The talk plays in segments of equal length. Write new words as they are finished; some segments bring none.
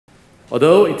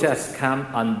Although it has come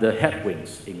under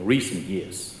headwinds in recent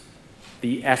years,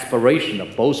 the aspiration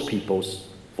of both peoples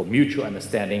for mutual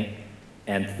understanding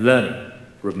and learning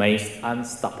remains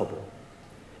unstoppable,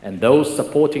 and those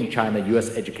supporting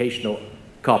China-US educational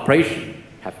cooperation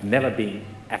have never been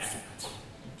absent.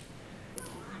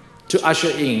 To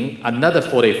usher in another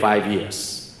 45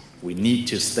 years, we need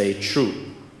to stay true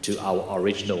to our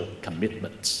original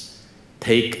commitments,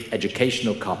 take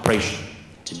educational cooperation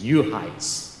to new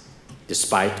heights,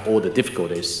 despite all the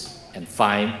difficulties, and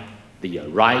find the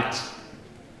right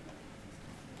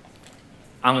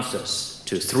answers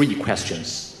to 3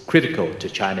 questions critical to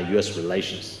China-US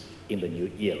relations in the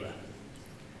new era.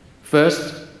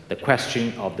 First, the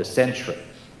question of the century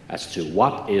as to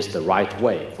what is the right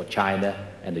way for China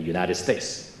and the United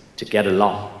States to get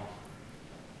along.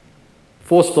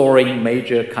 Forestalling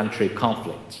major country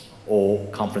conflict or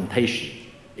confrontation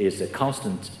is a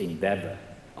constant endeavor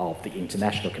of the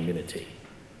international community.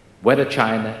 Whether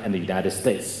China and the United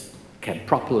States can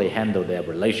properly handle their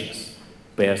relations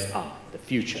bears on the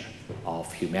future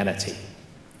of humanity.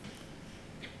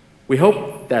 We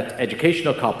hope that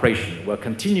educational cooperation will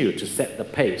continue to set the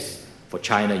pace for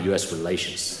China-US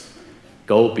relations,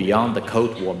 go beyond the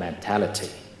Cold War mentality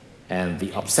and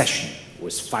the obsession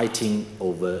with fighting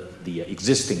over the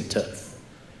existing turf,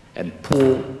 and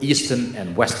pull Eastern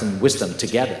and Western wisdom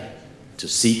together to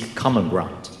seek common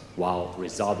ground while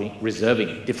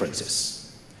reserving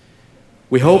differences.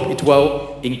 We hope it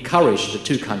will encourage the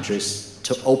 2 countries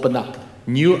to open up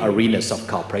new arenas of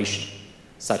cooperation,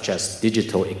 such as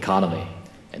digital economy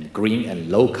and green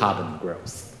and low carbon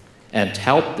growth, and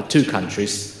help the 2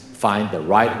 countries find the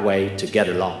right way to get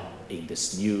along in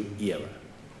this new era.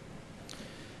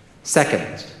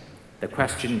 Second, the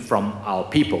question from our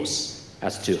peoples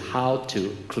as to how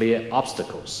to clear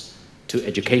obstacles to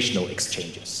educational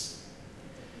exchanges.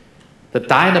 The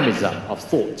dynamism of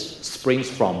thought springs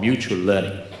from mutual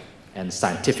learning, and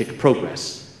scientific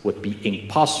progress would be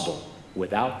impossible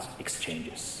without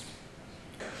exchanges.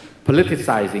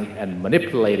 Politicizing and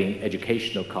manipulating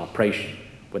educational cooperation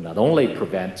will not only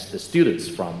prevent the students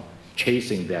from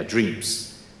chasing their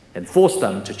dreams and force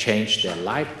them to change their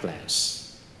life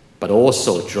plans, but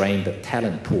also drain the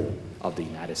talent pool of the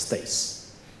United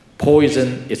States,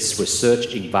 poison its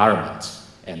research environment,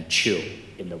 and chill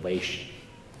innovation.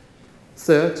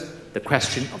 Third, the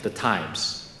question of the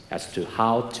times as to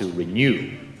how to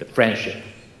renew the friendship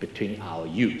between our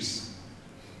youth.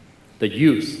 The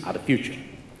youth are the future.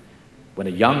 When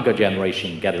the younger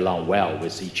generation get along well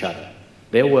with each other,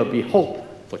 there will be hope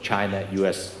for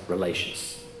China-US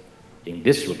relations. In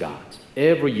this regard,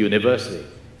 every university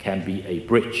can be a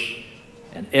bridge,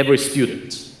 and every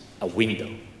student a window.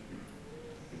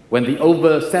 When the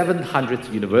over 700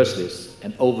 universities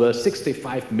and over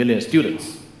 65 million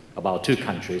students of our 2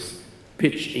 countries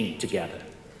pitch in together,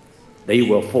 they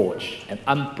will forge an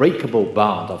unbreakable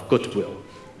bond of goodwill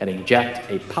and inject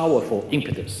a powerful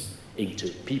impetus into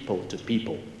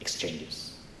people-to-people exchanges.